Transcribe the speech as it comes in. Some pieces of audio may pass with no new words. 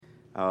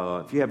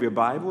If you have your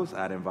Bibles,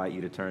 I'd invite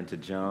you to turn to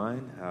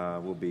John.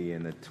 We'll be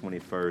in the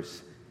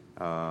 21st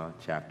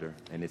chapter,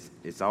 and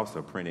it's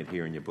also printed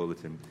here in your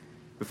bulletin.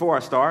 Before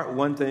I start,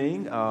 one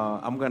thing,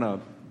 I'm going to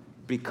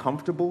be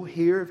comfortable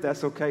here, if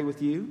that's okay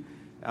with you.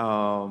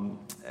 Growing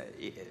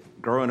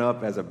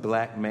up as a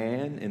black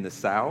man in the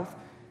South,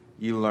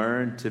 you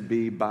learn to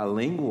be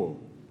bilingual,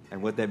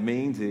 and what that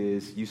means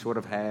is you sort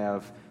of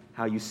have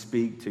how you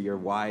speak to your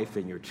wife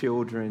and your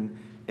children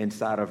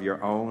inside of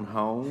your own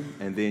home,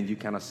 and then you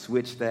kind of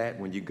switch that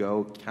when you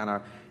go kind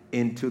of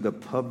into the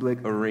public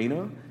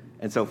arena.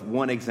 And so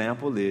one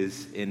example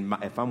is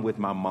if I'm with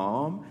my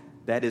mom,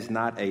 that is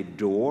not a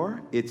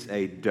door, it's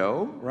a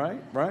dough,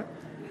 right?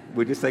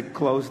 We just say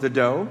close the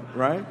door,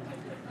 right?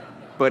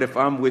 But if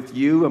I'm with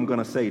you, I'm going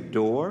to say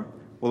door.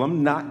 Well,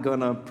 I'm not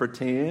going to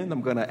pretend.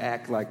 I'm going to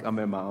act like I'm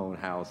in my own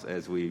house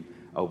as we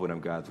open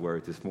up God's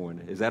Word this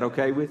morning. Is that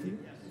okay with you?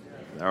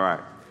 Yes. All right.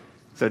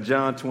 So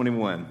John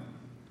 21.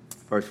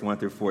 Verse 1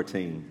 through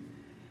 14.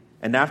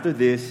 And after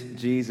this,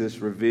 Jesus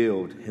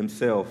revealed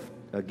himself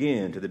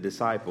again to the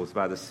disciples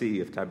by the Sea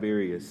of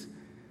Tiberias.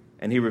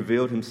 And he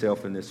revealed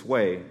himself in this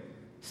way.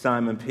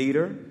 Simon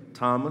Peter,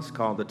 Thomas,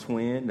 called the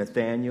twin,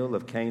 Nathanael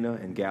of Cana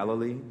in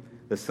Galilee,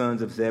 the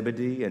sons of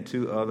Zebedee, and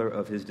two other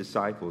of his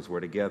disciples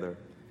were together.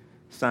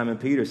 Simon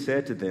Peter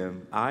said to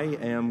them, I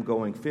am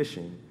going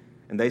fishing.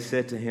 And they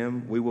said to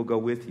him, we will go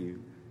with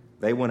you.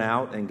 They went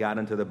out and got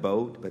into the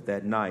boat, but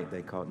that night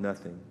they caught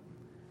nothing.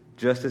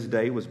 Just as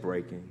day was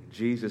breaking,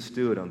 Jesus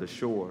stood on the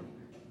shore,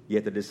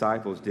 yet the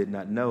disciples did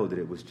not know that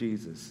it was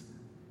Jesus.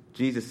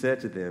 Jesus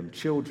said to them,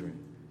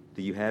 children,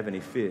 do you have any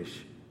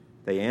fish?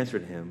 They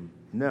answered him,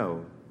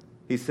 no.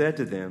 He said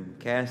to them,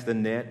 cast the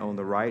net on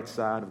the right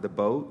side of the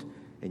boat,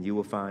 and you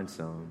will find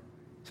some.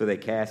 So they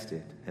cast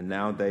it, and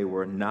now they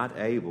were not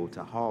able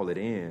to haul it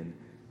in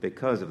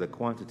because of the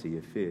quantity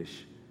of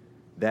fish.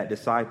 That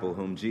disciple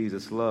whom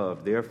Jesus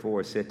loved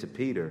therefore said to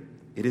Peter,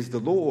 it is the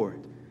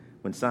Lord.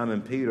 When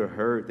Simon Peter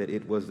heard that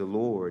it was the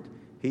Lord,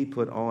 he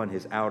put on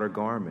his outer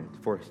garment,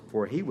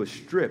 for he was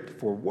stripped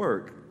for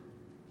work,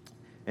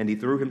 and he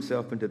threw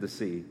himself into the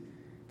sea.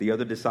 The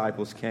other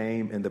disciples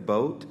came in the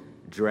boat,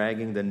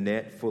 dragging the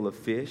net full of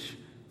fish,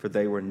 for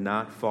they were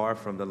not far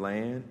from the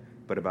land,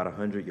 but about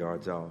 100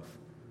 yards off.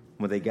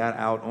 When they got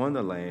out on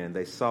the land,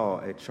 they saw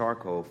a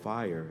charcoal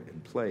fire in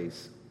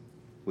place,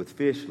 with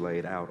fish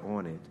laid out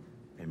on it,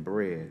 and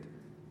bread.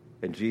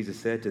 And Jesus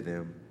said to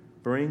them,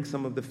 bring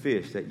some of the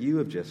fish that you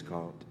have just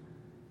caught.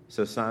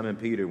 So Simon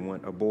Peter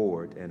went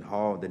aboard and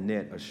hauled the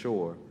net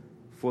ashore,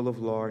 full of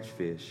large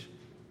fish,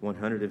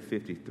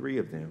 153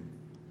 of them.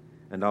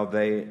 And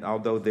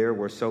although there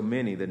were so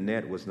many, the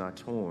net was not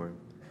torn.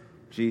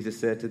 Jesus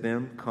said to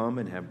them, come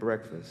and have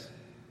breakfast.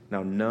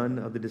 Now none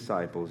of the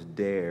disciples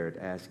dared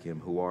ask him,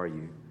 who are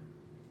you?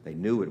 They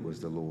knew it was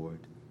the Lord.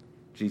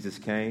 Jesus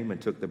came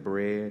and took the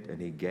bread, and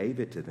he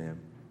gave it to them,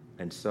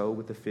 and so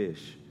with the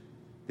fish.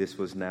 This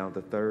was now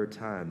the third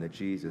time that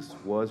Jesus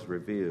was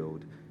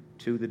revealed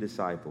to the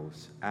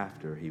disciples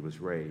after he was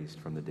raised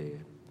from the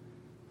dead.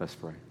 Let's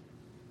pray.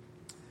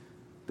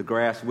 The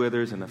grass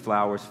withers and the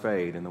flowers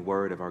fade, and the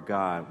word of our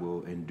God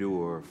will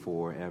endure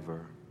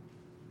forever.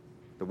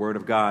 The word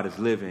of God is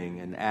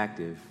living and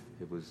active.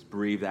 It was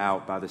breathed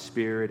out by the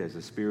Spirit as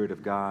the Spirit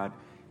of God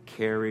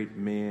carried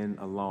men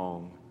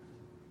along,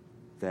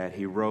 that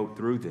he wrote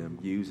through them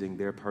using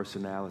their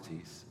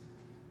personalities.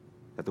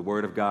 That the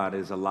Word of God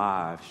is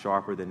alive,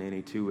 sharper than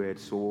any two-edged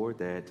sword,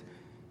 that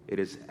it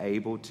is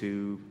able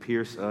to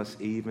pierce us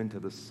even to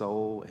the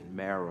soul and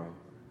marrow,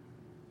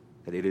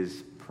 that it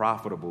is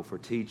profitable for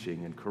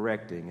teaching and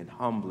correcting and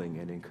humbling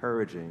and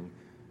encouraging.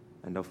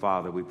 And, oh,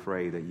 Father, we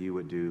pray that you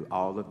would do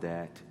all of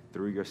that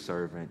through your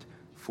servant,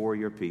 for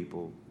your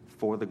people,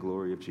 for the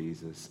glory of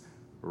Jesus.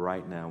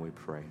 Right now we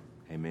pray.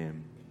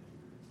 Amen.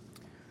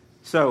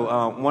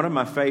 So one of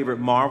my favorite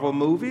Marvel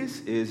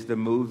movies is the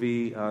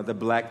movie The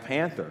Black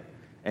Panther.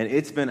 And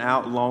it's been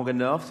out long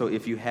enough, so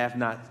if you have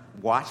not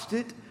watched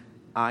it,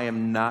 I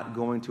am not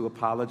going to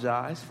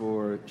apologize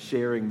for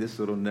sharing this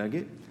little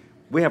nugget.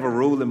 We have a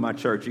rule in my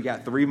church. You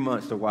got 3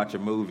 months to watch a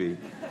movie,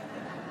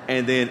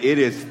 and then it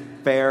is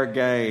fair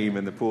game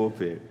in the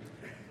pulpit.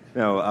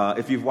 Now,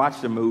 if you've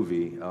watched a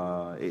movie,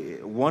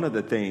 one of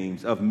the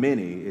themes of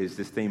many is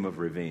this theme of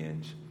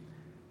revenge.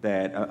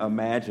 That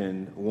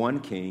imagine one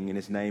king, and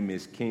his name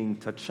is King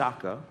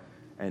T'Chaka,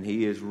 and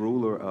he is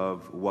ruler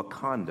of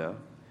Wakanda.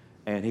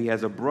 And he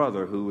has a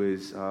brother who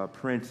is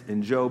Prince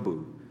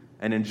Njobu.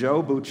 And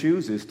Njobu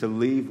chooses to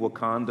leave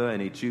Wakanda,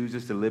 and he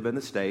chooses to live in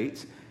the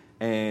States.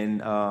 And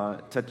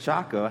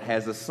T'Chaka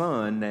has a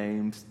son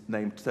named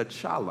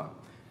T'Challa.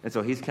 And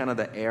so he's kind of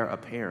the heir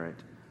apparent.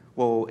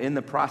 Well, in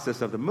the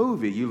process of the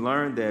movie, you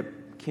learn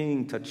that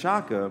King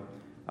T'Chaka,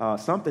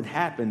 something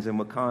happens in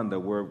Wakanda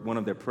where one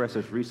of their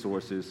precious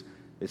resources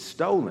is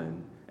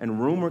stolen. And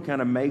rumor kind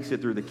of makes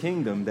it through the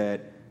kingdom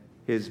that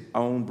his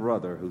own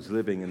brother, who's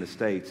living in the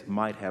States,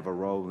 might have a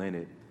role in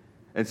it.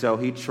 And so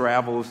he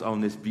travels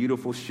on this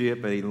beautiful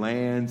ship, and he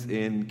lands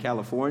in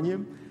California,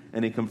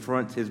 and he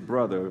confronts his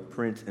brother,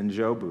 Prince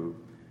Njobu.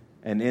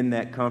 And in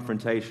that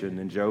confrontation,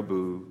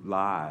 Njobu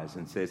lies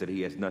and says that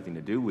he has nothing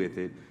to do with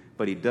it,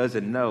 but he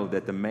doesn't know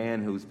that the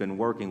man who's been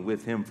working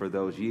with him for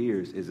those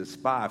years is a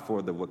spy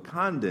for the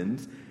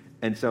Wakandans,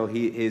 and so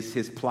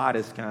his plot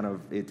is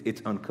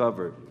it's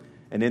uncovered.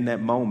 And in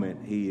that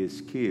moment, he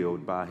is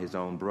killed by his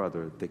own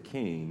brother, the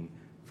king,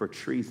 for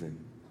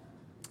treason.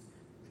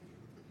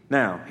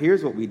 Now,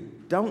 here's what we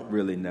don't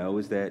really know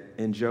is that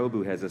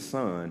Njobu has a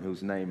son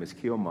whose name is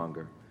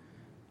Killmonger.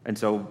 And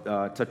so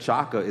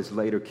T'Chaka is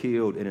later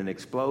killed in an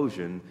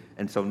explosion,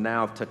 and so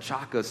now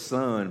T'Chaka's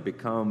son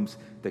becomes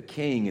the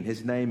king, and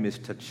his name is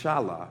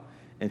T'Challa.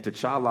 And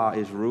T'Challa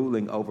is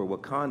ruling over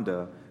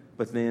Wakanda,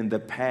 but then the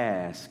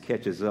past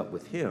catches up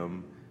with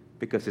him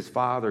because his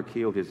father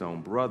killed his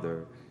own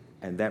brother,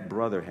 and that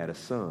brother had a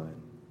son.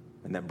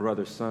 And that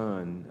brother's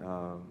son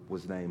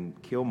was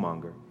named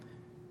Killmonger.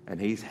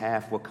 And he's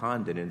half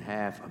Wakandan and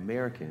half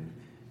American.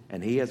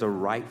 And he has a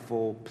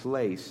rightful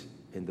place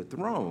in the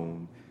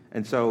throne.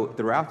 And so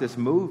throughout this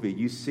movie,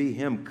 you see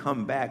him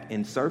come back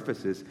in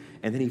surfaces.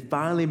 And then he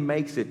finally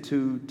makes it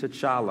to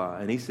T'Challa.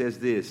 And he says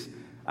this,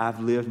 I've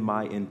lived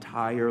my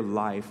entire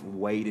life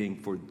waiting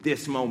for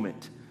this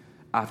moment.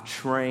 I've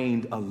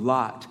trained a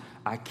lot.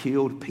 I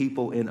killed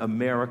people in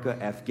America,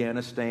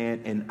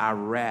 Afghanistan, and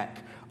Iraq.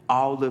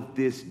 All of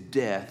this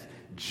death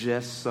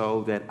just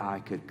so that I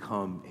could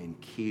come and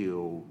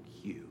kill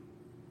you.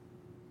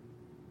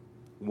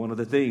 One of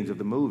the themes of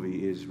the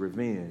movie is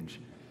revenge.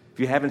 If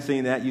you haven't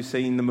seen that, you've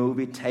seen the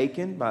movie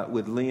Taken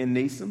with Liam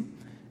Neeson.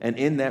 And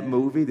in that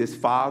movie, this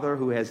father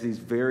who has these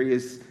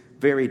various,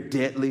 very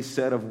deadly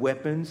set of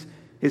weapons,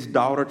 his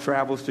daughter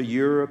travels to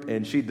Europe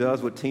and she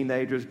does what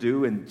teenagers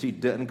do and she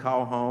doesn't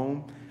call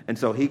home. And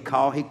so he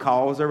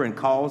calls her and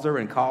calls her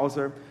and calls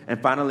her.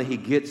 And finally he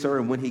gets her.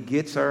 And when he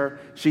gets her,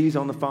 she's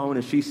on the phone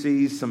and she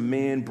sees some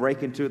men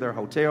break into their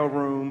hotel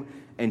room.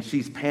 And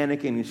she's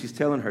panicking and she's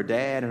telling her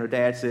dad. And her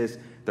dad says,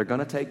 they're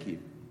going to take you.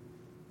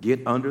 Get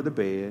under the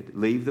bed.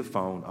 Leave the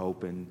phone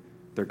open.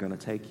 They're going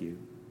to take you.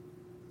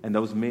 And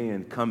those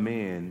men come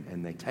in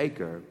and they take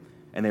her.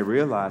 And they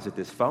realize that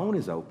this phone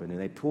is open. And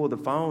they pull the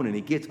phone and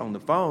he gets on the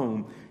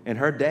phone. And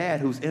her dad,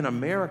 who's in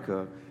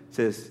America,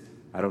 says,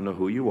 I don't know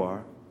who you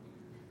are.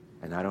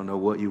 And I don't know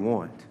what you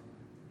want.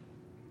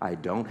 I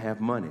don't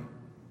have money.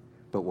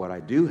 But what I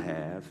do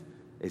have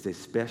is a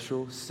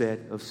special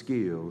set of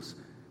skills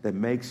that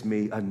makes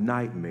me a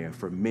nightmare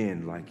for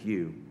men like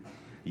you.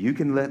 You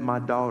can let my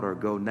daughter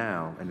go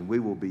now and we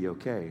will be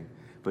okay.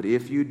 But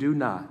if you do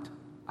not,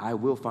 I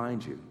will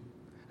find you.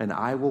 And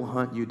I will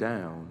hunt you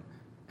down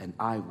and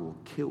I will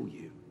kill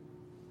you.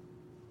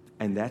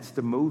 And that's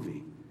the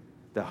movie.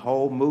 The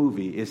whole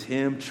movie is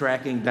him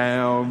tracking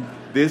down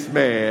this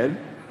man,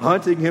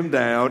 hunting him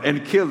down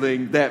and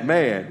killing that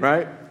man,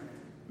 right?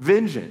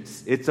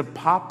 Vengeance. It's a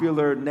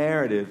popular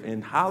narrative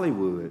in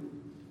Hollywood.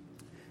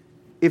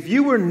 If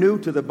you were new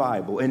to the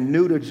Bible and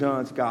new to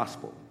John's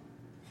gospel,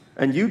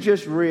 and you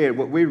just read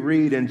what we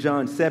read in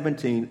John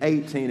 17,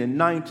 18, and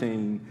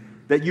 19,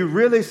 that you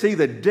really see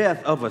the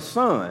death of a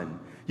son.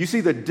 You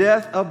see the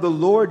death of the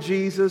Lord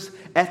Jesus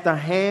at the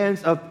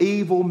hands of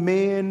evil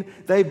men.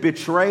 They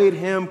betrayed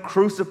him,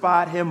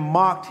 crucified him,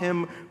 mocked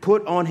him,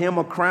 put on him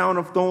a crown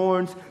of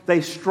thorns.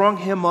 They strung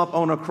him up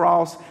on a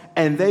cross,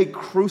 and they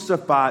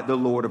crucified the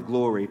Lord of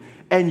glory.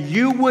 And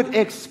you would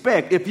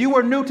expect, if you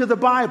were new to the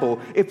Bible,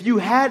 if you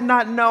had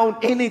not known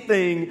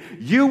anything,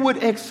 you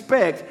would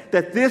expect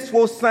that this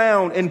will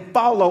sound and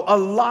follow a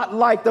lot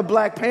like the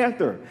Black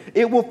Panther.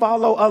 It will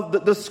follow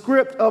the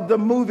script of the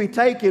movie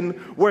Taken,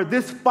 where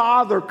this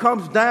father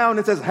comes down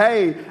and says,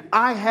 hey,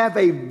 I have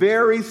a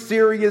very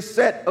serious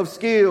set of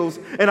skills,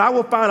 and I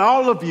will find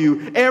all of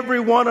you,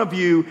 every one of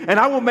you, and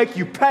I will make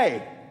you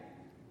pay.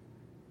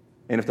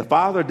 And if the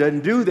father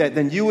doesn't do that,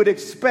 then you would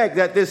expect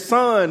that this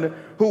son,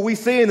 who we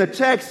see in the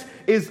text,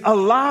 is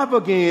alive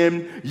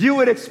again. You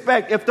would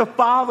expect if the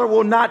father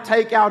will not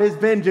take out his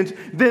vengeance,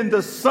 then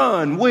the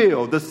son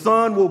will. The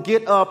son will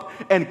get up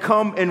and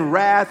come in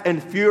wrath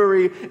and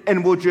fury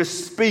and will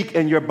just speak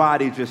and your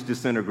body just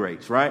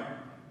disintegrates, right?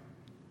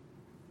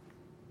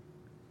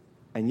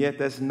 And yet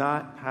that's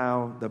not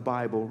how the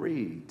Bible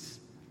reads.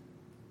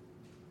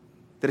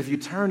 That if you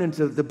turn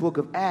into the book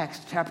of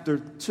Acts, chapter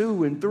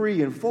 2 and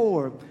 3 and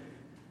 4,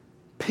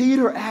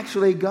 Peter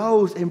actually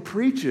goes and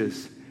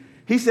preaches.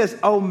 He says,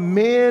 "O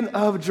men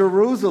of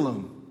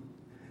Jerusalem,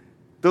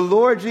 the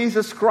Lord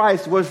Jesus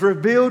Christ was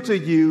revealed to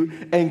you,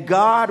 and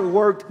God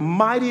worked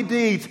mighty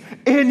deeds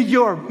in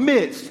your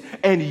midst,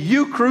 and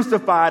you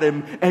crucified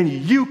him, and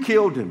you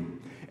killed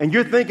him." And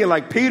you're thinking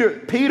like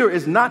Peter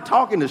is not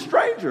talking to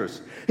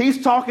strangers.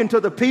 He's talking to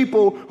the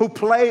people who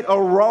played a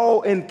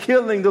role in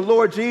killing the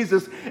Lord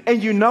Jesus.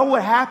 And you know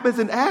what happens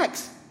in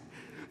Acts?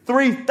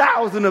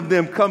 3,000 of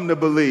them come to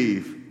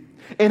believe.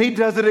 And he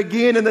does it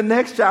again in the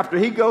next chapter.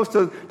 He goes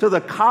to the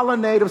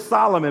colonnade of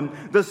Solomon,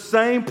 the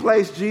same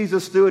place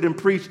Jesus stood and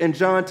preached in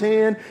John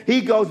 10.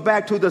 He goes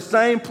back to the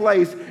same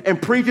place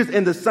and preaches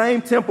in the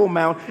same Temple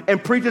Mount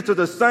and preaches to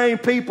the same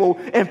people,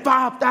 and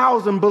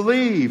 5,000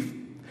 believe.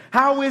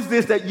 How is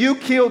this that you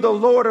killed the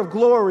Lord of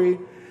glory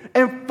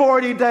and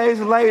 40 days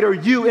later,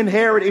 you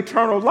inherit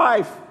eternal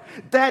life.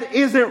 That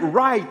isn't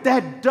right.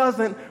 That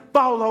doesn't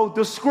follow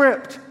the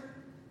script.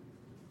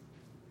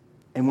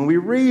 And when we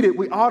read it,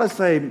 we ought to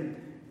say,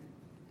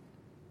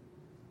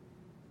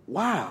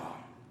 wow,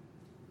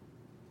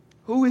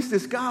 who is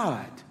this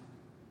God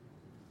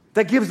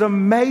that gives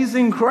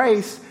amazing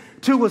grace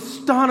to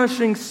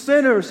astonishing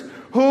sinners?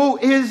 Who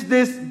is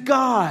this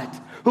God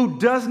who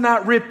does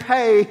not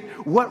repay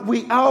what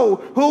we owe?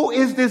 Who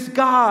is this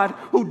God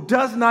who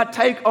does not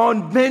take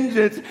on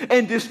vengeance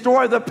and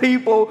destroy the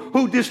people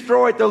who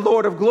destroyed the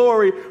Lord of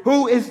glory?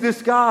 Who is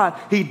this God?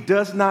 He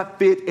does not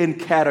fit in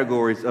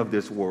categories of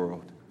this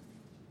world.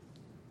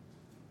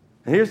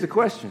 And here's the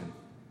question.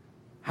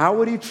 How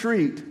would he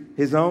treat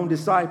his own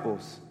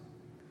disciples?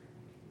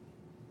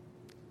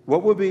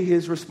 What would be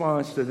his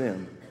response to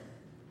them?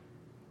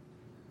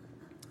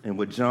 And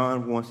what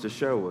John wants to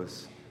show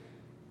us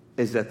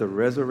is that the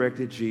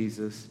resurrected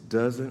Jesus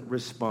doesn't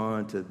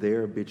respond to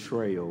their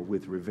betrayal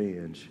with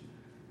revenge.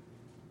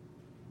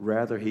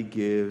 Rather, he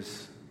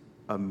gives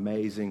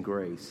amazing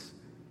grace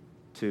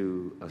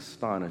to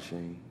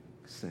astonishing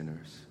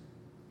sinners.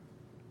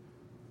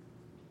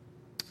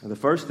 And the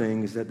first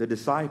thing is that the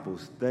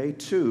disciples, they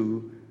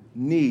too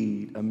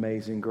need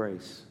amazing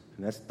grace.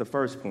 And that's the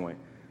first point.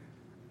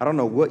 I don't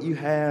know what you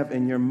have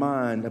in your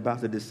mind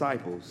about the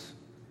disciples,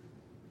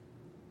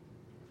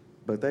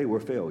 but they were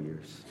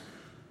failures.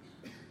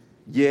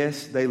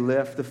 Yes, they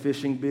left the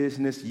fishing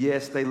business.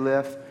 Yes, they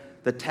left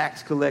the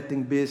tax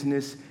collecting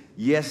business.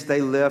 Yes,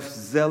 they left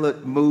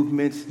zealot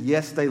movements.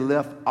 Yes, they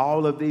left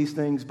all of these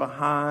things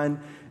behind.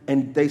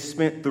 And they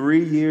spent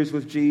 3 years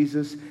with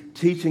Jesus,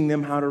 teaching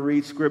them how to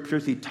read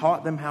scriptures. He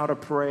taught them how to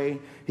pray.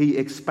 He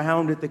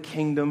expounded the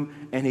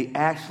kingdom. And he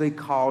actually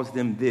calls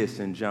them this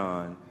in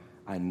John: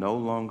 I no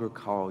longer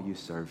call you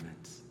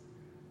servants.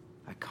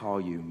 I call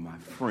you my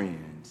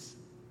friends.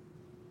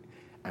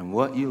 And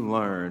what you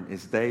learn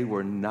is they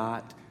were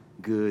not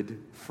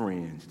good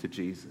friends to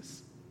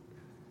Jesus.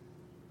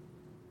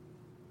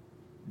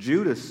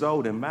 Judas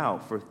sold him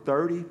out for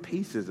 30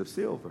 pieces of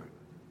silver.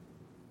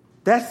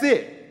 That's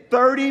it.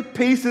 30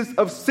 pieces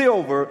of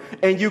silver,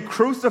 and you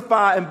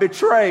crucify and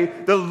betray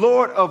the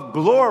Lord of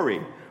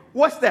glory.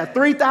 What's that,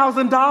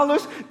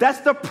 $3,000? That's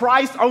the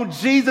price on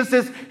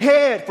Jesus'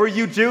 head for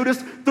you, Judas,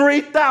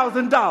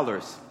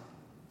 $3,000.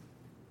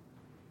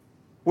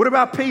 What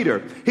about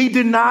Peter? He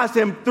denies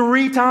him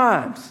 3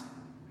 times.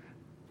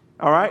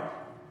 All right?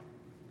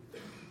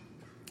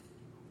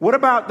 What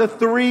about the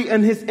 3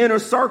 in his inner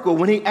circle?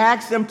 When he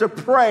asked them to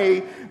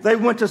pray, they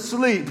went to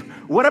sleep.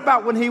 What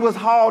about when he was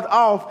hauled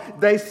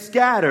off, they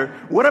scattered?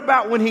 What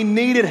about when he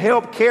needed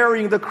help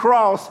carrying the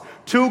cross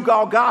to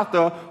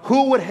Golgotha?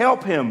 Who would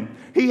help him?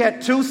 He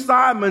had 2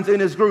 Simons in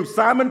his group,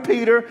 Simon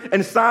Peter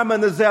and Simon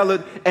the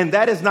Zealot, and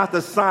that is not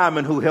the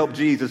Simon who helped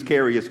Jesus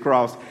carry his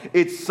cross.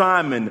 It's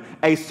Simon,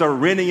 a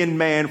Cyrenian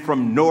man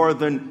from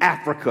northern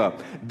Africa.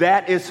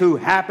 That is who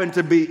happened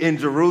to be in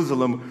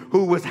Jerusalem,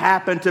 who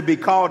happened to be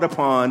called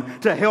upon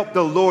to help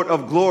the Lord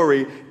of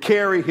glory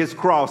carry his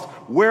cross.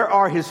 Where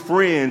are his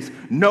friends?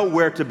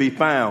 Nowhere to be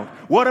found.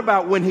 What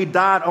about when he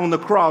died on the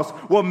cross?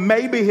 Well,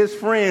 maybe his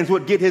friends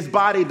would get his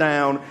body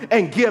down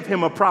and give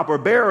him a proper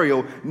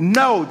burial.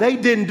 No, they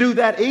didn't do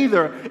that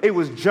either. It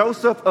was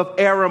Joseph of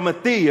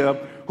Arimathea,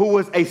 who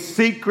was a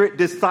secret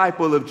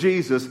disciple of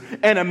Jesus,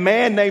 and a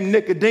man named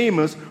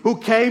Nicodemus, who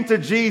came to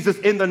Jesus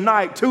in the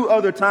night 2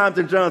 other times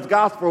in John's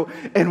gospel,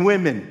 and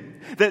women.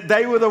 That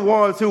they were the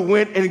ones who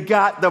went and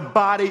got the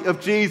body of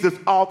Jesus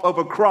off of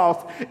a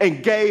cross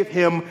and gave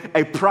him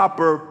a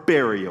proper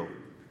burial.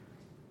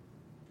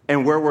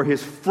 And where were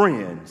his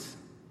friends?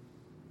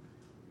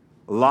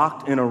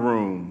 Locked in a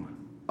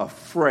room,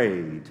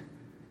 afraid,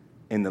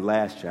 in the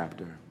last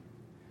chapter.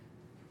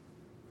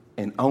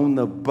 And on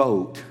the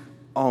boat,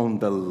 on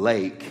the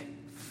lake,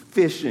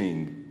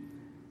 fishing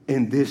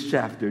in this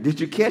chapter. Did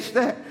you catch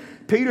that?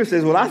 Peter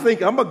says, well, I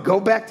think I'm going to go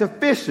back to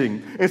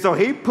fishing. And so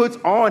he puts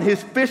on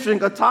his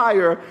fishing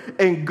attire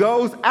and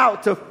goes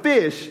out to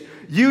fish.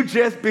 You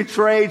just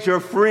betrayed your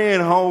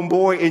friend,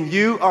 homeboy, and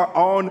you are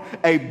on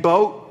a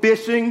boat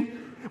fishing.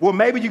 Well,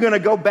 maybe you're going to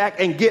go back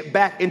and get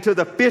back into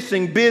the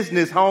fishing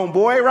business,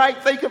 homeboy, right?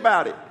 Think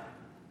about it.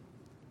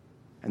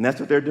 And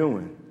that's what they're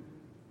doing.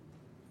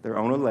 They're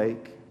on a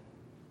lake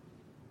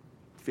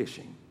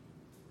fishing.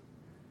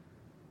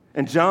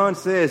 And John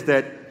says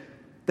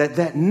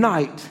that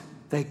night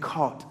they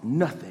caught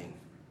nothing.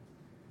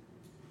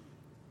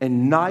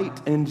 And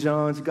night in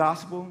John's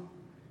gospel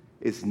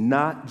is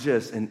not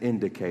just an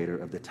indicator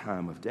of the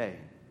time of day.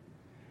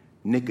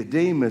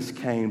 Nicodemus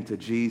came to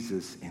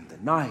Jesus in the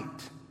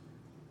night.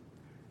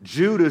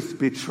 Judas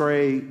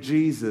betrayed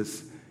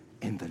Jesus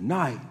in the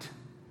night.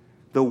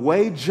 The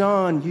way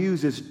John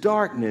uses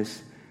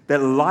darkness,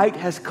 that light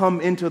has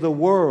come into the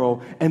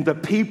world and the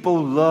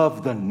people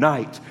love the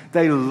night.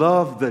 They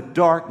love the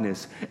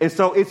darkness. And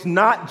so it's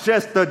not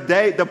just the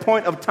day, the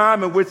point of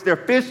time in which they're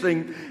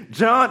fishing.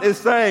 John is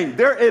saying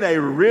they're in a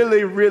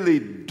really, really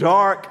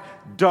dark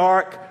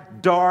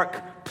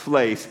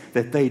place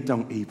that they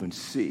don't even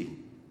see.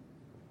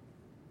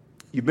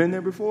 You been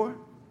there before?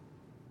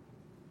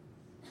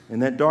 In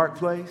that dark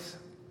place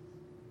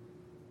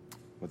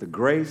where the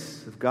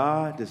grace of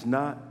God does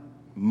not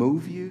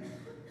move you?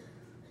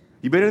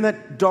 You been in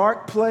that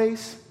dark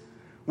place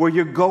where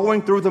you're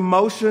going through the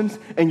motions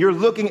and you're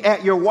looking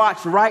at your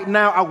watch right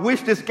now? I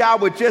wish this guy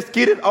would just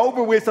get it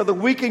over with so that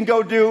we can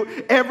go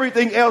do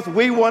everything else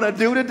we want to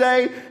do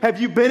today. Have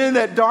you been in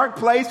that dark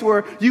place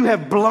where you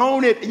have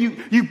blown it?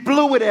 You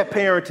blew it at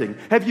parenting.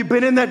 Have you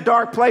been in that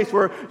dark place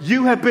where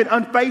you have been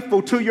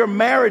unfaithful to your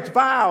marriage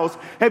vows?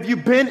 Have you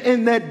been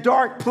in that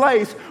dark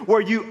place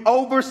where you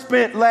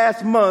overspent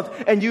last month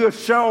and you have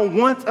shown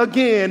once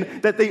again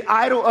that the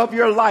idol of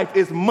your life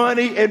is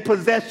money and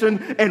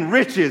possession and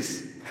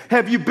riches?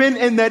 Have you been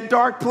in that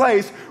dark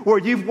place where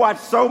you've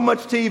watched so much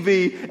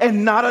TV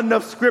and not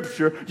enough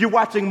scripture? You're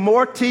watching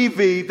more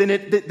TV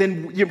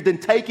than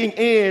taking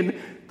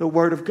in the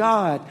Word of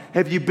God.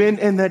 Have you been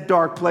in that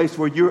dark place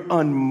where you're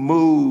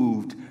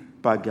unmoved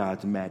by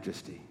God's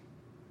majesty?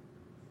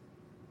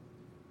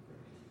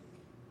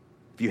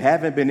 If you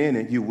haven't been in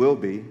it, you will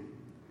be.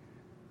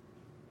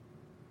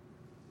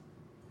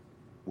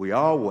 We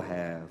all will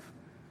have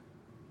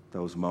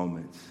those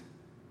moments.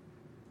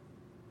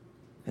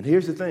 And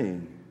here's the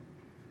thing.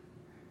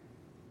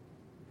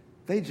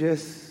 They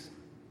just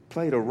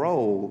played a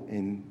role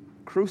in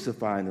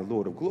crucifying the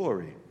Lord of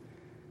glory.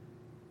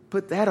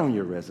 Put that on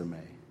your resume.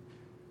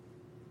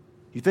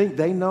 You think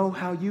they know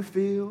how you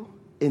feel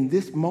in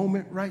this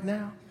moment right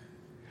now?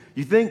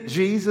 You think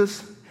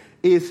Jesus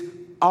is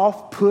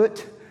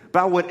off-put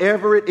by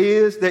whatever it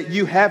is that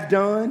you have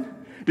done?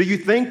 Do you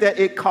think that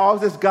it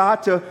causes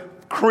God to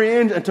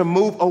cringe and to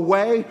move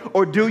away?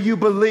 Or do you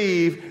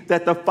believe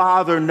that the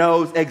Father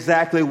knows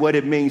exactly what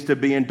it means to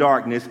be in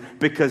darkness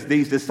because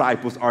these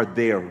disciples are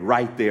there,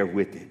 right there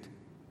with it?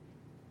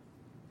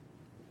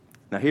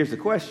 Now here's the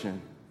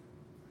question.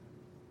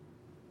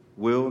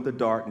 Will the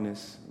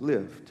darkness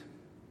lift?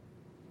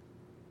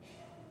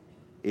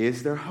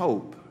 Is there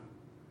hope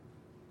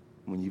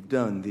when you've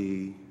done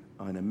the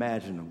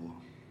unimaginable?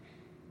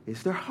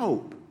 Is there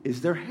hope?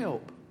 Is there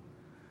help?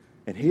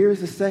 And here's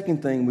the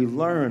second thing we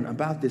learn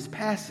about this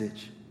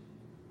passage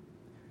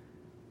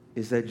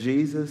is that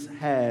Jesus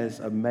has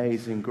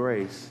amazing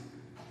grace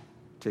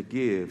to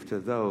give to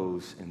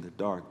those in the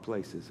dark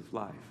places of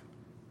life.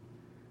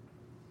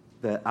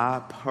 That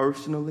I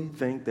personally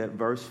think that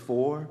verse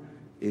 4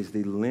 is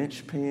the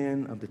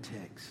linchpin of the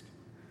text.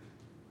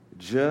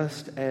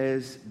 Just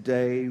as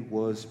day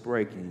was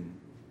breaking,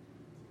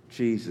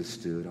 Jesus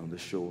stood on the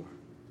shore.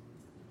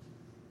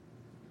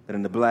 And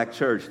in the black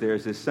church,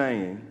 there's this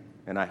saying,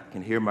 and I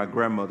can hear my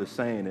grandmother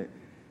saying it,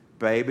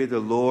 baby, the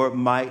Lord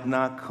might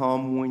not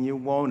come when you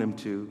want him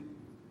to,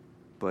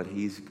 but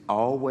he's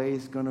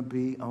always going to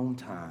be on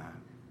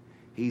time.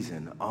 He's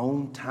an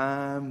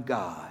on-time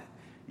God.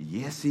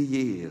 Yes,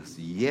 he is.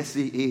 Yes,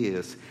 he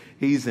is.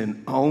 He's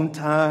an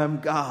on-time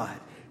God.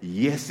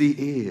 Yes, he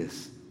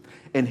is.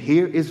 And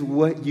here is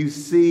what you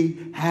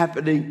see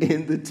happening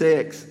in the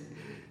text.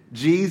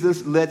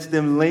 Jesus lets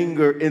them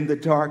linger in the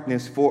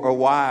darkness for a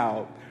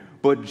while,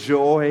 but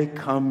joy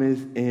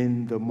cometh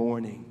in the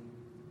morning.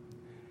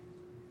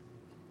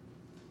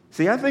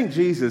 See, I think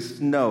Jesus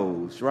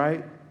knows,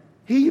 right?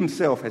 He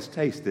himself has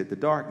tasted the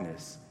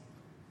darkness.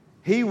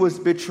 He was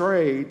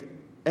betrayed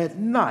at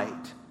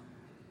night.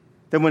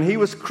 That when he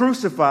was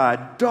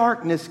crucified,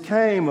 darkness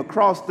came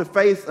across the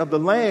face of the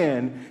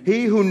land.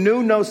 He who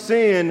knew no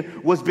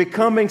sin was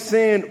becoming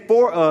sin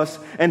for us,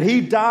 and he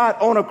died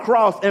on a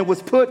cross and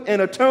was put in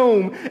a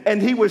tomb,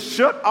 and he was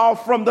shut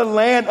off from the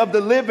land of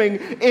the living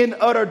in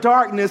utter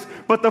darkness.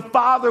 But the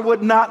Father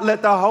would not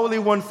let the Holy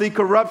One see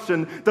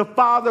corruption. The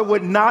Father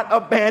would not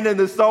abandon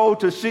the soul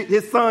to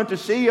his Son to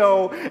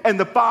Sheol, and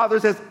the Father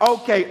says,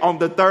 okay, on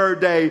the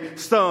third day,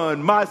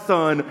 Son, my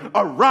Son,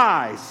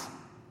 arise.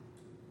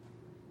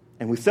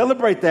 And we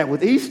celebrate that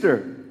with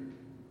Easter.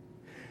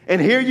 And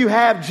here you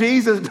have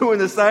Jesus doing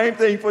the same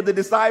thing for the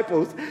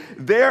disciples.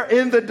 They're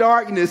in the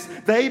darkness.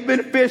 They've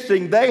been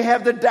fishing. They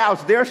have the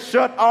doubts. They're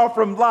shut off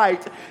from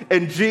light.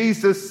 And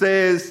Jesus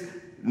says,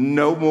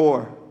 no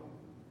more.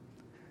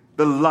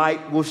 The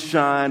light will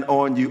shine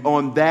on you.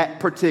 On that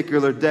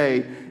particular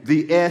day,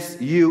 the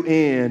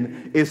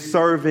S-U-N is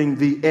serving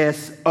the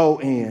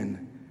S-O-N.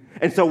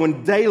 And so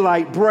when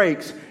daylight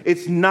breaks,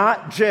 it's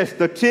not just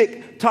the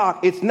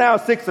tick-tock, it's now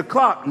 6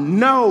 o'clock.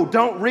 No,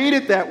 don't read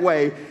it that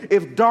way.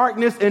 If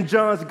darkness in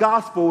John's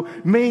gospel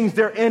means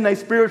they're in a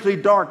spiritually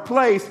dark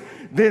place,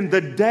 then the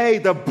day,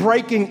 the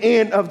breaking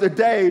in of the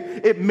day,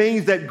 it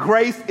means that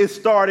grace is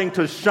starting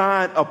to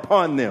shine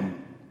upon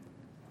them.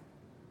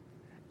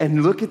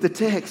 And look at the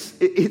text.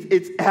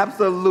 It's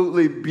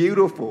absolutely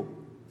beautiful.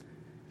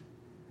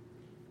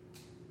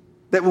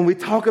 That when we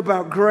talk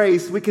about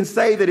grace, we can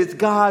say that it's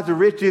God's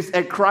riches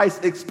at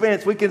Christ's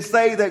expense. We can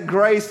say that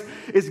grace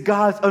is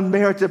God's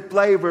unmerited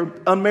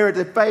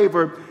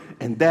favor,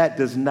 and that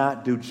does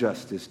not do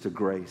justice to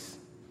grace.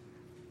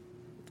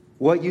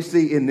 What you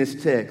see in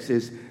this text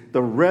is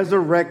the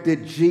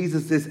resurrected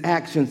Jesus'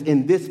 actions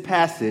in this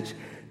passage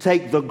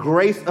take the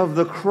grace of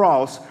the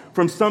cross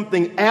from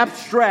something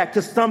abstract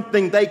to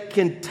something they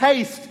can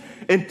taste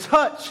and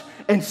touch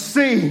and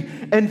see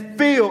and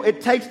feel.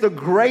 It takes the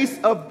grace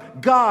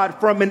of God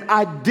from an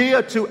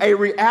idea to a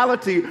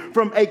reality,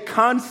 from a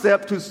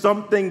concept to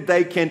something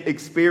they can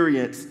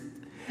experience.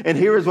 And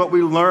here is what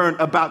we learn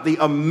about the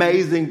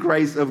amazing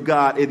grace of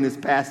God in this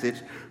passage.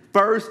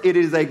 First, it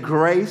is a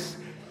grace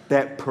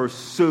that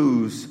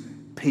pursues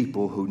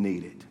people who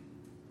need it.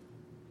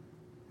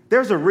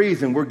 There's a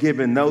reason we're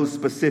given those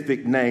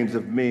specific names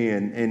of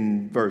men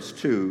in verse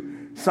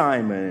 2.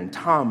 Simon and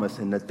Thomas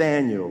and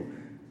Nathanael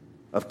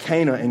of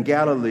Cana in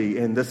Galilee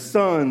and the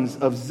sons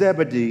of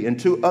Zebedee and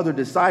 2 other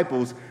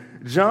disciples.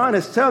 John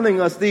is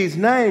telling us these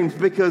names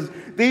because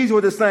these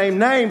were the same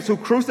names who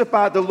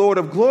crucified the Lord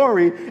of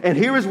glory. And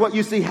here is what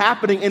you see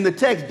happening in the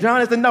text.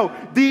 John is to know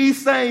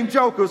these same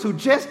jokers who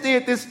just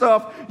did this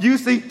stuff you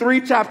see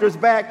 3 chapters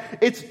back.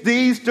 It's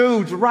these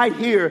dudes right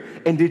here.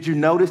 And did you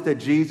notice that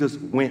Jesus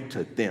went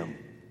to them?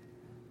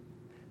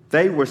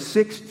 They were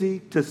 60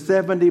 to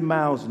 70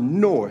 miles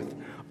north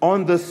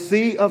on the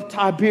Sea of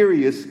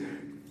Tiberias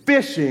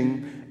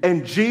fishing,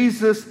 and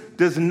Jesus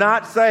does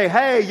not say,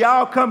 hey,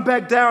 y'all come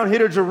back down here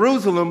to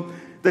Jerusalem.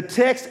 The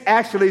text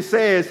actually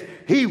says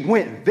he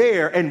went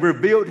there and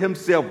revealed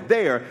himself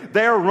there.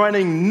 They're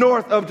running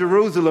north of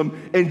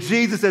Jerusalem, and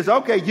Jesus says,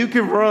 okay, you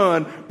can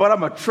run, but I'm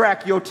going to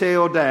track your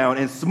tail down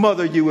and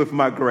smother you with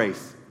my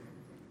grace.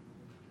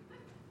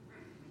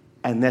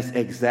 And that's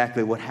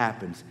exactly what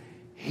happens.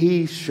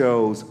 He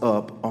shows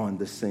up on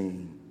the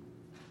scene.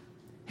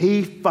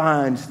 He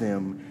finds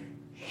them.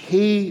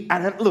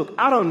 Look,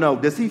 I don't know.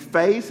 Does he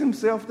phase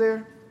himself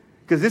there?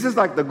 Because this is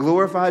like the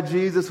glorified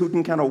Jesus who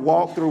can kind of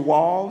walk through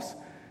walls.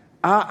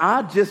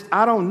 I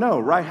don't know,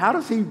 right? How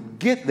does he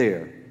get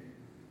there?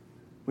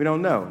 We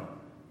don't know.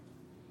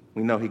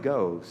 We know he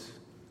goes.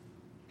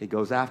 He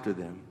goes after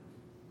them.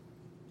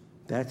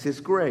 That's his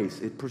grace.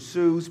 It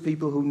pursues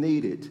people who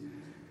need it.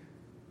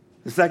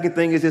 The second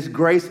thing is his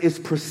grace is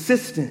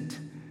persistent.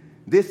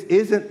 This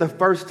isn't the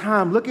first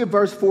time. Look at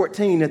verse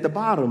 14 at the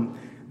bottom.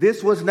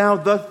 This was now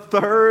the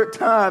 3rd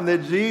time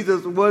that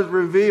Jesus was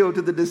revealed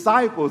to the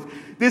disciples.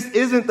 This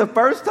isn't the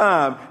first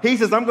time. He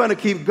says, I'm going to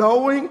keep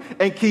going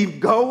and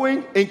keep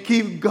going and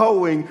keep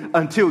going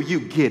until you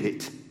get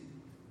it.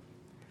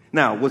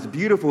 Now, what's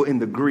beautiful in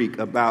the Greek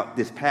about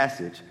this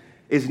passage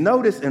is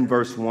notice in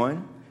verse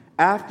 1,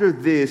 after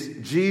this,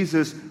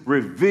 Jesus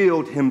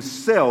revealed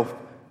himself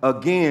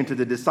again to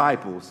the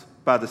disciples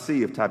by the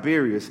Sea of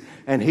Tiberias,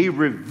 and he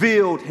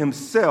revealed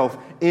himself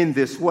in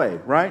this way,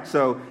 right?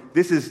 So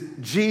this is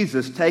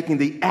Jesus taking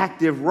the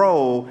active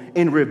role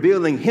in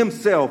revealing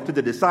himself to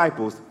the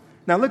disciples.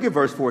 Now look at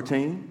verse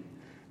 14.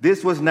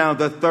 This was now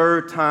the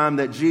 3rd time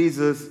that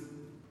Jesus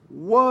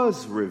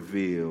was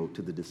revealed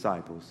to the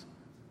disciples.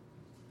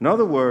 In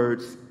other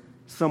words,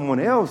 someone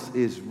else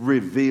is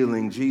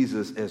revealing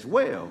Jesus as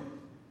well.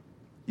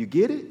 You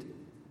get it?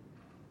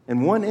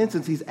 In one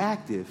instance, he's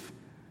active.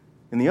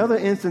 In the other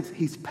instance,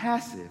 he's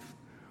passive.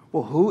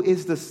 Well, who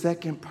is the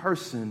second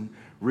person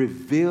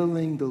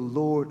revealing the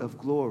Lord of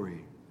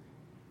glory?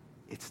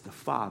 It's the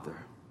Father.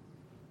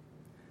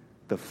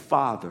 The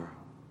Father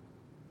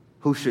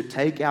who should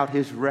take out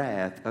his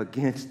wrath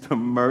against the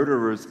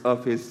murderers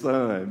of his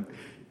Son.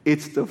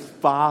 It's the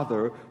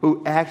Father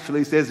who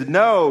actually says,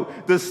 no,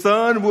 the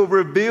Son will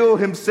reveal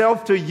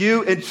himself to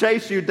you and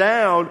chase you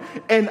down.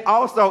 And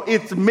also,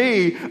 it's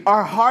me.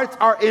 Our hearts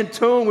are in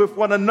tune with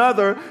one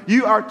another.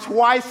 You are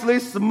twicely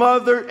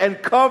smothered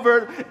and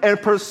covered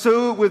and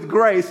pursued with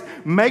grace.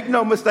 Make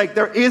no mistake,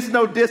 there is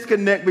no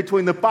disconnect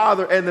between the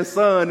Father and the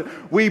Son.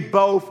 We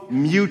both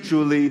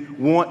mutually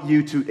want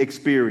you to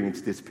experience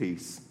this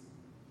peace.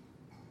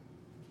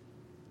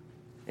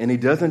 And he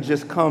doesn't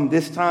just come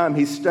this time,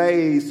 he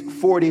stays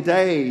 40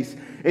 days.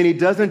 And he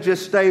doesn't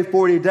just stay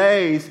 40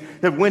 days,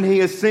 that when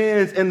he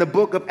ascends in the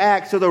book of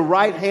Acts to the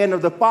right hand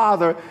of the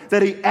Father,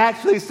 that he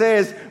actually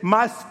says,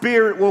 my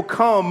Spirit will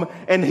come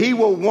and he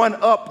will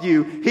one-up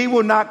you. He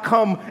will not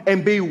come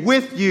and be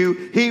with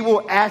you. He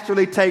will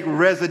actually take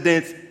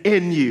residence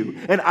in you.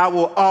 And I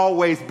will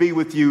always be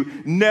with you,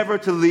 never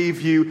to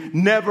leave you,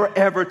 never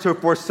ever to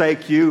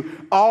forsake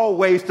you,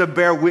 always to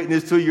bear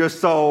witness to your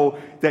soul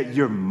that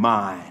you're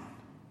mine.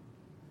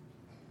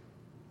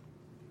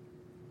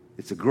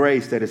 It's a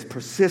grace that is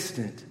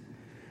persistent.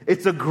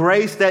 It's a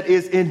grace that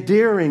is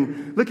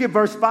endearing. Look at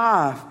verse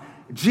 5.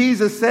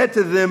 Jesus said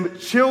to them,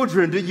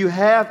 children, do you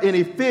have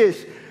any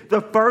fish?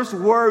 The first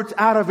words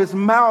out of his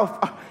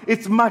mouth,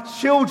 it's my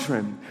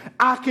children.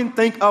 I can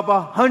think of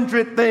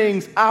 100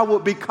 things I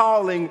would be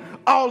calling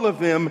all of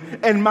them,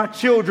 and my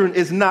children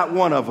is not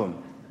one of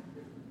them.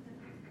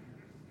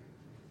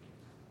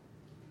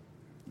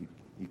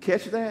 You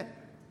catch that?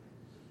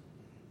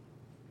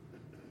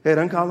 He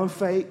doesn't call them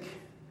fake.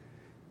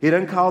 He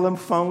doesn't call them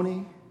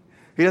phony.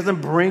 He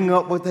doesn't bring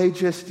up what they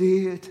just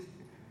did.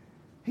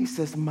 He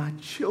says, my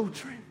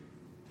children.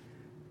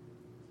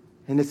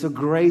 And it's a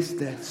grace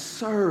that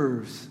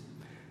serves.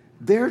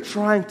 They're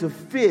trying to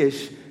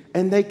fish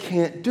and they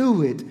can't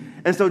do it.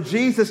 And so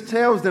Jesus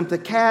tells them to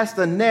cast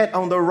a net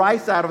on the right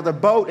side of the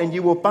boat and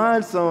you will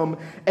find some.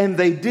 And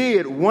they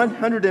did,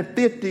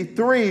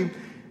 153.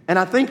 And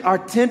I think our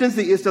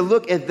tendency is to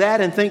look at that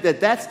and think that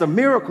that's the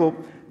miracle.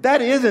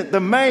 That isn't the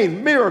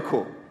main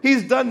miracle.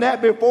 He's done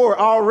that before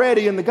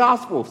already in the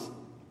Gospels.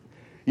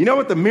 You know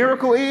what the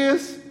miracle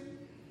is?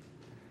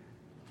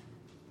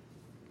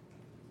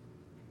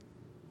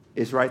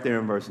 It's right there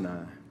in verse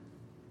 9.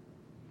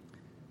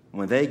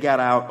 When they got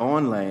out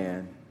on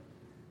land,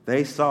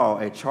 they saw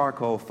a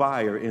charcoal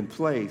fire in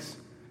place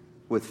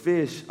with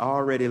fish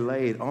already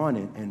laid on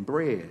it and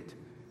bread.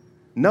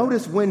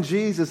 Notice when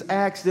Jesus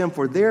asked them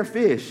for their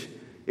fish,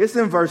 it's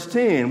in verse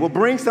 10. Well,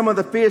 bring some of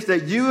the fish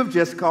that you have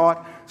just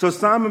caught. So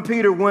Simon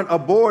Peter went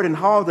aboard and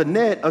hauled the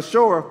net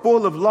ashore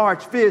full of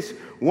large fish,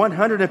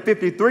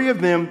 153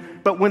 of them.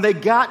 But when they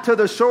got to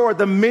the shore,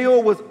 the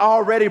meal was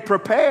already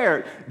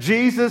prepared.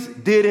 Jesus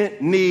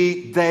didn't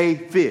need they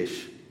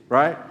fish,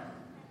 right?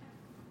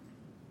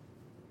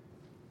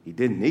 He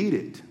didn't need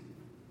it.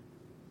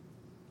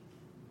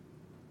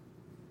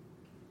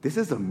 This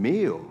is a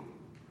meal.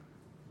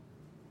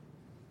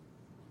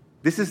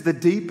 This is the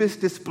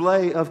deepest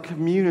display of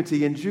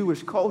community in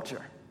Jewish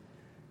culture.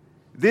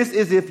 This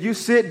is if you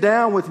sit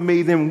down with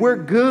me, then we're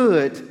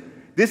good.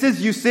 This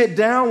is you sit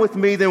down with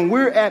me, then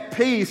we're at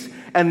peace.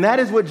 And that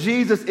is what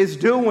Jesus is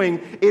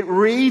doing. It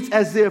reads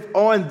as if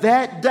on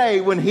that day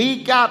when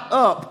he got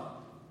up,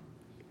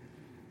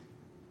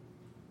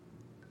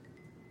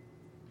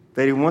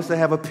 that he wants to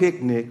have a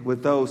picnic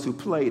with those who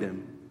played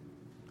him.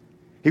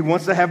 He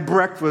wants to have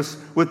breakfast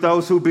with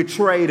those who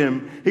betrayed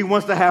him. He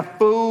wants to have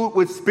food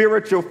with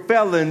spiritual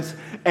felons,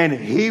 and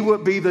he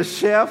would be the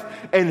chef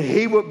and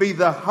he would be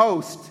the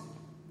host.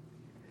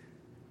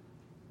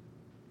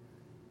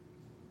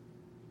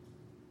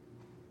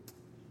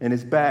 And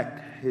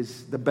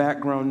the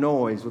background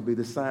noise would be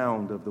the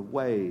sound of the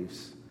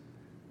waves.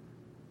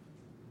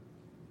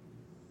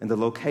 And the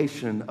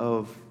location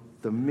of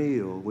the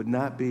meal would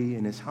not be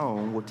in his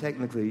home. Well,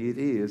 technically it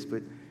is,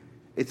 but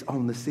it's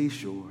on the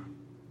seashore.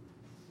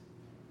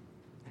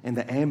 And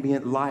the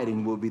ambient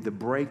lighting will be the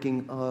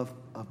breaking of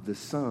the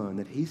sun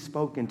that he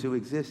spoke into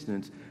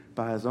existence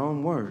by his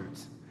own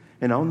words.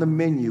 And on the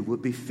menu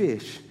would be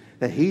fish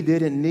that he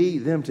didn't need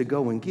them to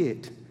go and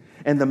get.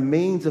 And the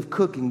means of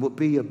cooking would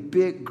be a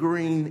big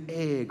green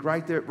egg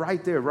right there,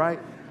 right?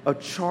 A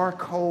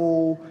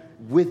charcoal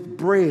with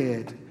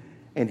bread.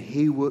 And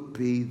he would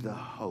be the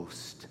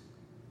host.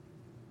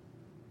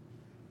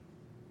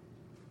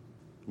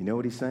 You know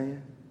what he's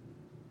saying?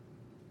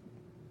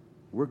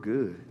 We're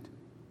good.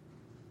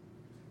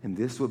 And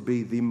this would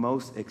be the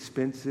most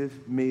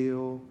expensive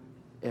meal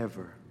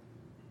ever,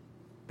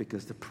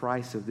 because the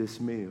price of this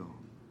meal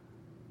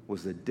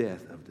was the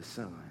death of the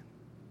Son.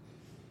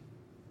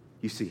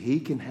 You see, he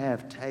can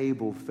have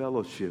table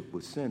fellowship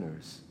with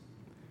sinners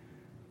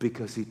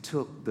because he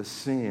took the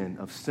sin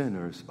of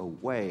sinners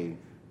away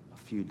a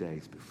few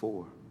days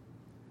before.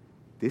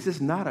 This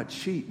is not a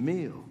cheap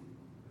meal.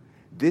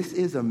 This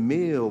is a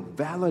meal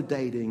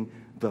validating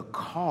the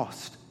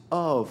cost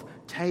of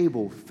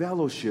table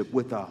fellowship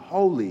with a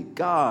holy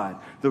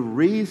God. The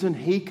reason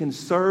he can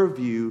serve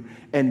you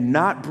and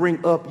not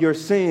bring up your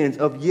sins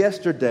of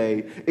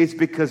yesterday is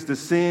because the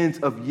sins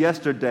of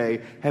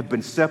yesterday have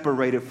been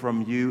separated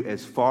from you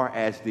as far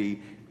as the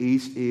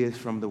east is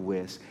from the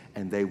west,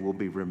 and they will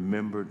be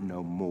remembered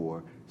no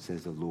more,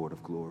 says the Lord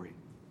of glory.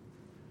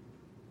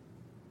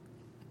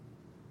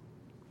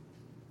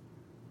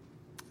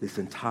 This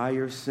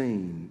entire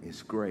scene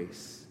is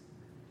grace.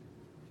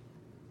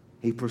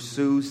 He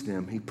pursues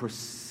them.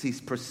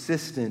 He's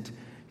persistent.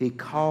 He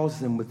calls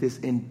them with this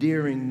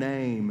endearing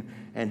name,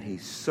 and he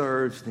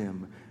serves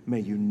them. May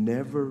you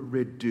never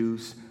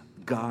reduce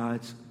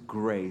God's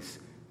grace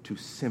to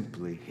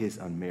simply his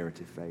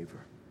unmerited favor.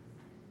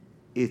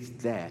 It's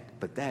that,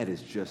 but that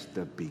is just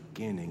the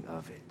beginning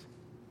of it.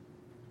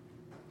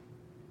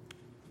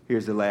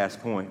 Here's the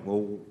last point.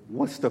 Well,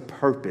 what's the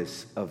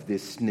purpose of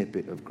this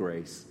snippet of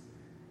grace?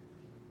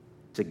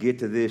 To get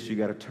to this, you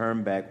got to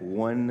turn back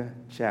one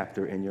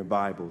chapter in your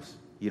Bibles.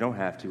 You don't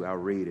have to, I'll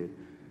read it.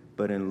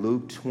 But in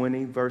Luke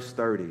 20, verse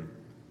 30,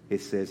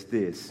 it says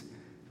this: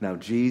 Now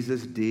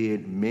Jesus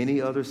did many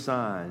other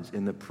signs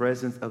in the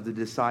presence of the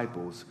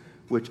disciples,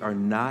 which are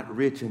not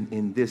written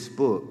in this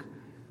book,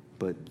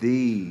 but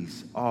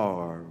these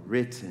are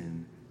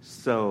written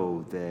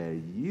so that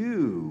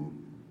you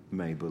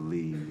may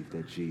believe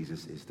that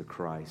Jesus is the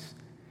Christ,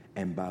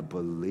 and by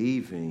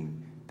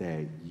believing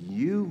that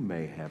you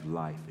may have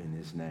life in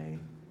his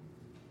name.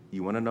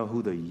 You want to know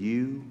who the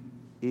you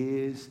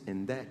is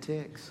in that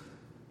text?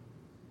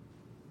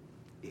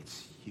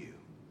 It's you.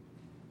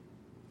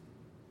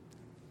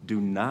 Do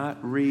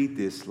not read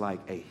this like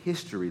a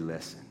history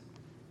lesson.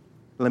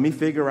 Let me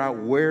figure out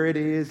where it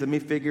is. Let me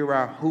figure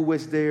out who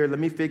was there. Let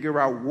me figure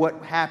out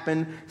what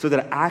happened so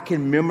that I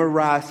can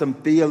memorize some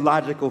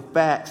theological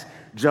facts.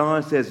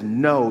 John says,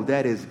 no,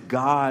 that is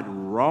God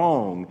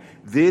wrong.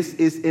 This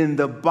is in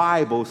the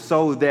Bible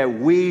so that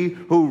we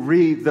who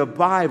read the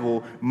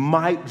Bible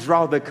might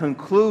draw the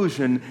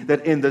conclusion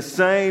that in the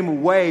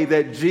same way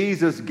that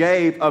Jesus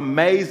gave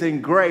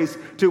amazing grace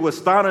to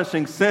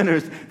astonishing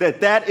sinners,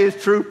 that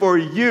is true for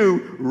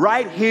you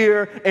right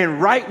here and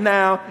right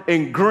now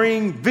in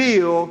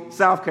Greenville,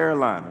 South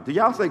Carolina. Do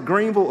y'all say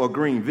Greenville or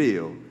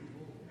Greenville?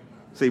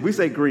 See, we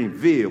say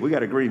Greenville. We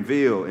got a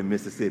Greenville in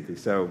Mississippi.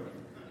 So,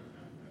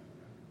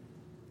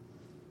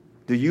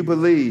 do you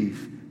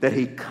believe that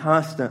he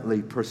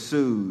constantly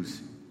pursues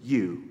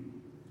you?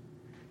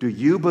 Do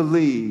you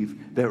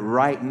believe that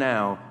right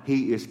now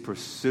he is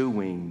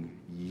pursuing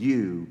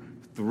you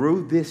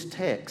through this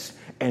text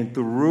and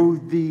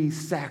through these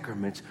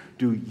sacraments?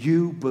 Do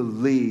you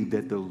believe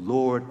that the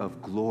Lord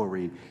of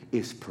glory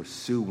is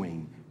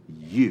pursuing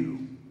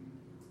you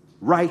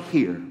right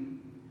here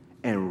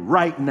and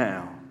right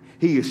now?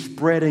 He is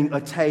spreading a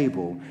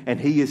table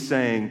and he is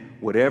saying,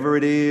 whatever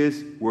it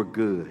is, we're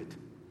good.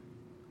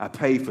 I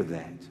paid for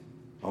that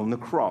on the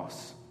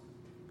cross.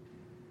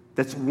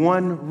 That's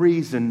one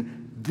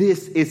reason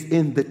this is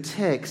in the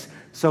text,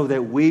 so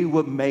that we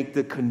would make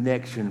the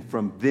connection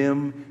from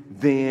them,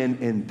 then,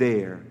 and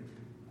there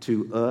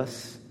to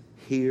us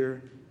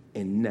here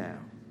and now.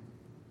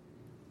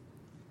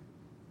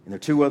 And there are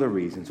two other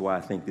reasons why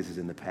I think this is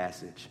in the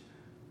passage.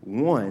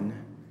 One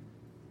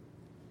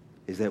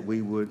is that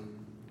we would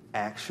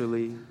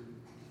actually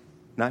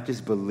not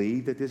just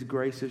believe that this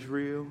grace is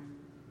real,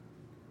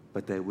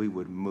 but that we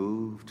would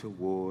move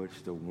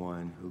towards the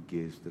one who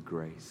gives the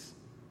grace.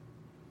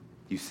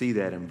 You see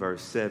that in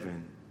verse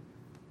 7.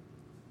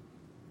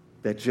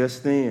 That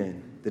just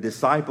then, the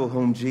disciple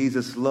whom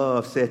Jesus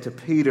loved said to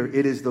Peter,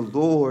 "It is the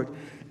Lord."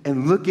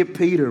 And look at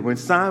Peter. When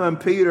Simon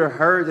Peter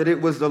heard that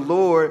it was the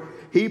Lord,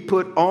 he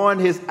put on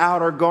his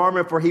outer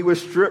garment, for he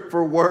was stripped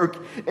for work,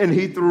 and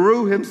he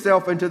threw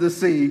himself into the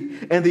sea.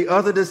 And the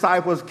other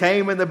disciples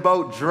came in the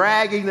boat,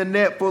 dragging the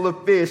net full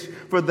of fish,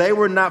 for they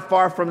were not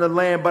far from the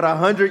land, but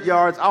 100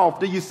 yards off.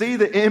 Do you see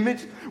the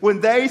image?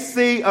 When they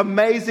see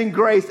amazing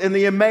grace and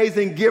the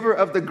amazing giver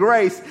of the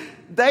grace,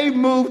 they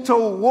move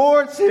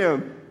towards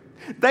him.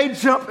 They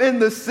jump in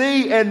the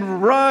sea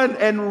and run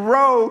and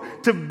row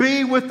to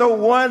be with the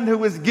one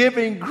who is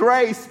giving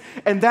grace.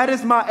 And that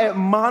is my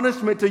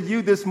admonishment to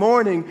you this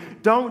morning.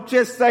 Don't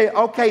just say,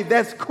 okay,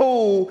 that's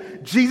cool.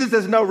 Jesus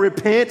says, no,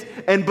 repent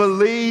and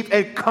believe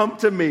and come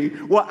to me.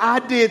 Well, I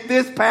did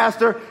this,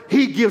 Pastor.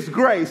 He gives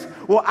grace.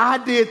 Well, I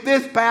did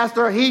this,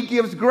 Pastor. He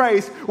gives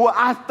grace. Well,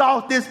 I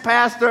thought this,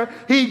 Pastor.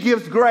 He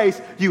gives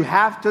grace. You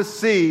have to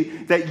see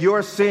that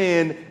your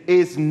sin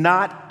is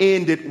not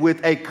ended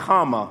with a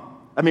comma.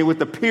 With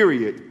the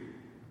period.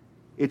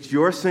 It's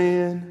your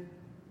sin,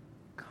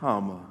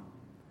 comma,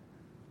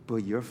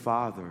 but your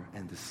Father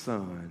and the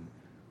Son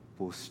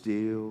will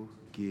still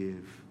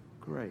give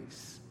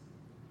grace.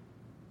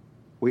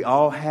 We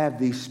all have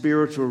these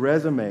spiritual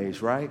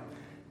resumes, right?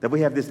 That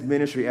we have this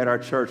ministry at our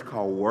church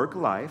called Work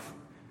Life,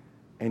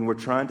 and we're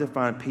trying to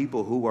find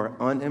people who are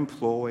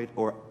unemployed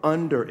or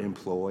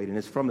underemployed, and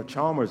it's from the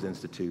Chalmers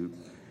Institute.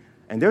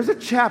 And there's a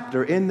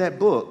chapter in that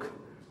book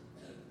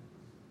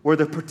where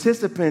the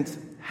participants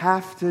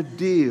have to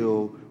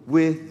deal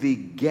with the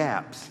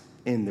gaps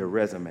in their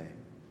resume.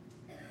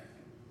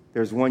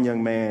 There's one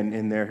young man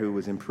in there who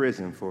was in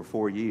prison for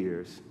 4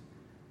 years.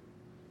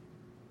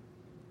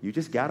 You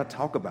just got to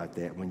talk about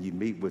that when you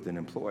meet with an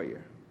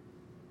employer.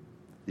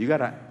 You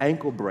got an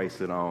ankle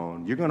bracelet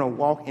on. You're going to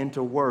walk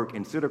into work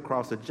and sit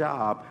across a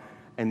job,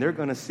 and they're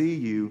going to see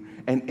you.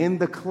 And in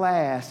the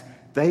class,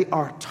 they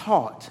are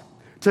taught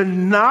to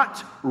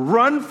not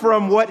run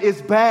from what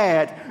is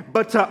bad,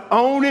 but to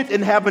own it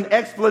and have an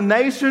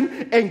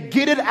explanation and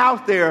get it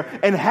out there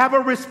and have a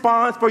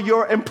response for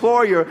your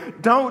employer.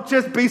 Don't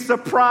just be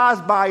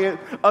surprised by it.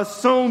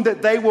 Assume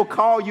that they will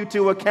call you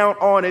to account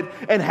on it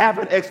and have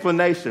an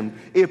explanation.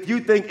 If you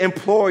think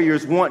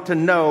employers want to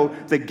know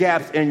the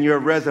gaps in your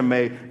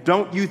resume,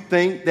 don't you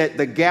think that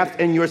the gaps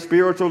in your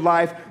spiritual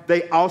life,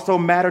 they also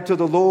matter to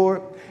the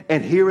Lord?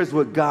 And here is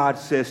what God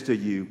says to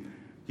you.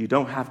 You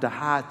don't have to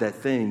hide that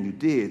thing you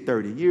did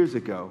 30 years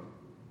ago.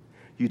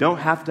 You don't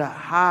have to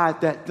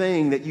hide that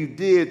thing that you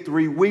did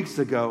 3 weeks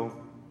ago.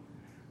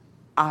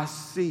 I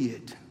see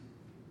it.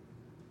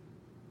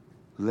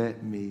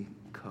 Let me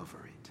cover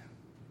it.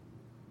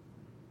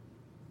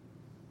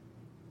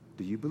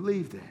 Do you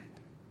believe that?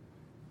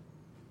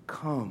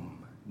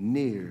 Come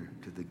near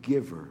to the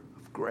giver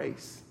of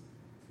grace.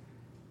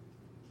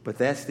 But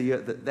that's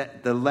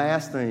the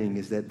last thing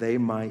is that they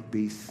might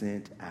be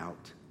sent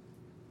out.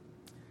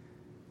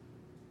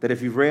 That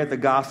if you've read the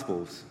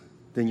Gospels,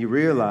 then you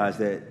realize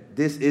that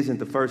this isn't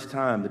the first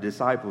time the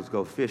disciples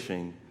go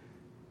fishing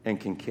and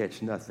can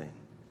catch nothing.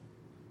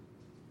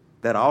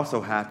 That also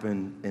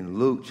happened in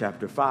Luke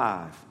chapter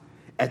 5.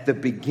 At the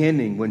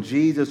beginning, when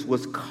Jesus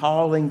was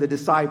calling the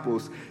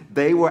disciples,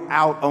 they were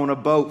out on a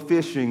boat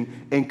fishing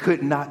and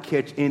could not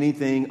catch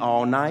anything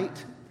all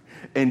night.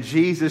 And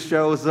Jesus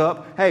shows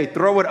up, hey,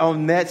 throw it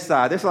on that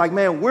side. It's like,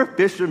 man, we're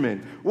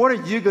fishermen. What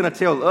are you going to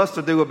tell us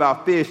to do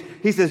about fish?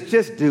 He says,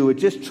 just do it.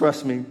 Just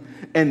trust me.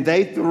 And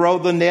they throw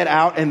the net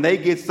out, and they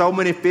get so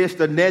many fish,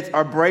 the nets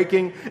are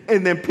breaking.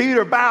 And then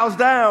Peter bows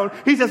down.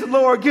 He says,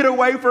 Lord, get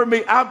away from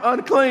me. I'm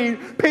unclean.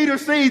 Peter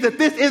sees that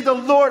this is the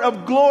Lord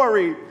of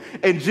glory.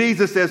 And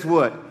Jesus says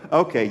what?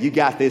 Okay, you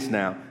got this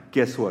now.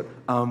 Guess what?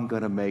 I'm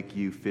going to make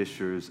you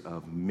fishers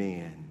of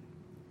men.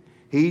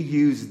 He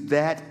used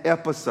that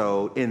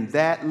episode in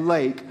that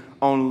lake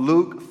on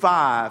Luke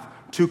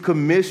 5 to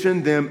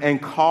commission them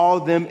and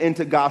call them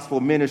into gospel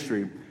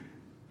ministry.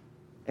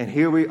 And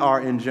here we are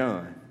in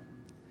John.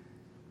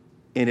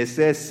 And it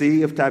says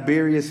Sea of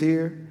Tiberias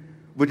here,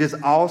 which is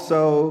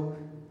also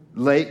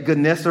Lake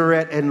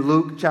Gennesaret in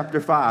Luke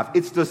chapter 5.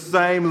 It's the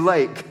same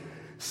lake.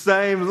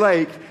 Same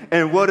lake.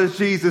 And what does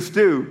Jesus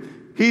do?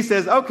 He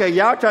says, okay,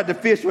 y'all tried to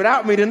fish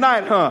without me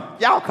tonight, huh?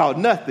 Y'all caught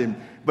nothing.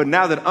 But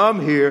now that I'm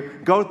here,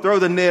 go throw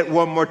the net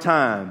one more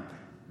time.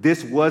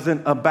 This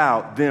wasn't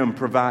about them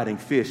providing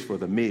fish for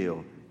the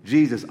meal.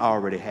 Jesus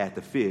already had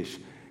the fish.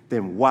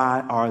 Then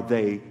why are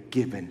they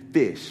given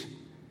fish?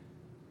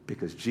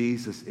 Because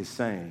Jesus is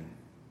saying,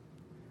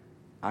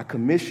 I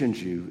commissioned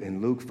you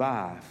in Luke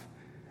 5,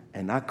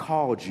 and I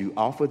called you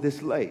off of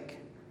this lake,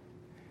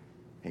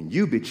 and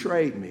you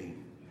betrayed me,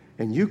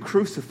 and you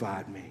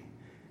crucified me,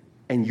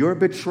 and your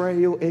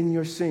betrayal and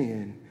your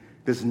sin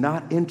does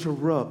not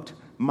interrupt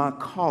my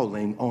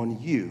calling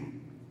on you.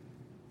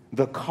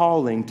 The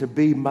calling to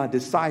be my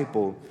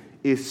disciple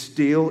is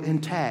still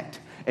intact,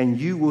 and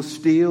you will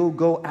still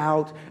go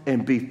out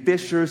and be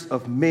fishers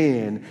of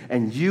men,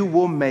 and you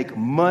will make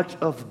much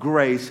of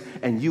grace,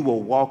 and you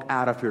will walk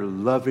out of your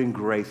loving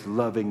grace,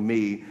 loving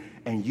me,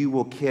 and you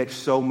will catch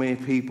so many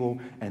people,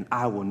 and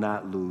I will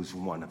not lose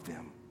one of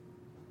them.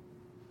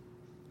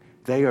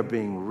 They are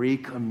being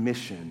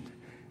recommissioned.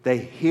 They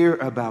hear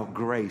about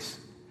grace,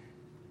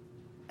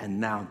 and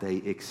now they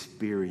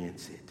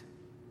experience it.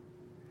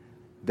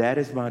 That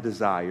is my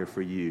desire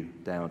for you,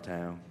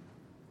 downtown.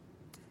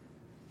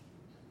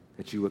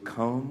 That you would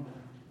come,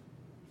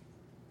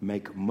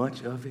 make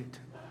much of it,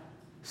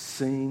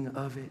 sing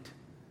of it,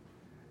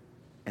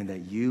 and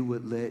that you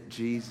would let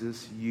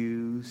Jesus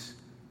use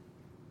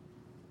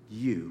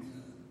you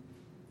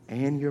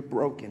and your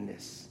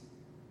brokenness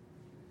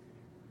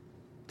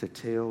to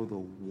tell the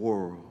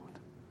world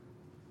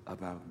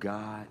about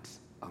God's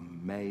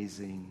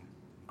amazing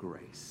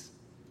grace.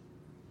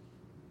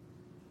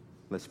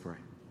 Let's pray.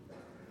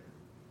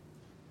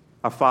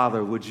 Our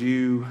Father, would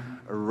you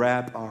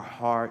wrap our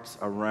hearts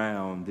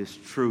around this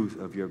truth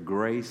of your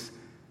grace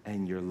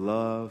and your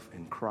love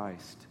in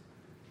Christ?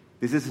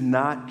 This is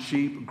not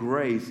cheap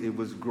grace. It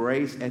was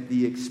grace at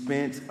the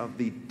expense of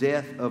the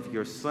death of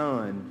your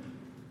Son.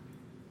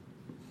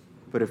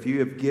 But if you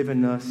have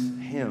given us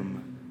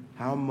him,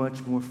 how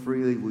much more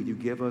freely will you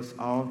give us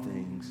all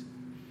things?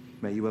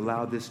 May you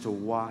allow this to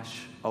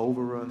wash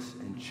over us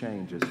and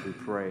change us, we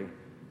pray.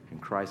 In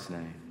Christ's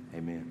name,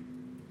 amen.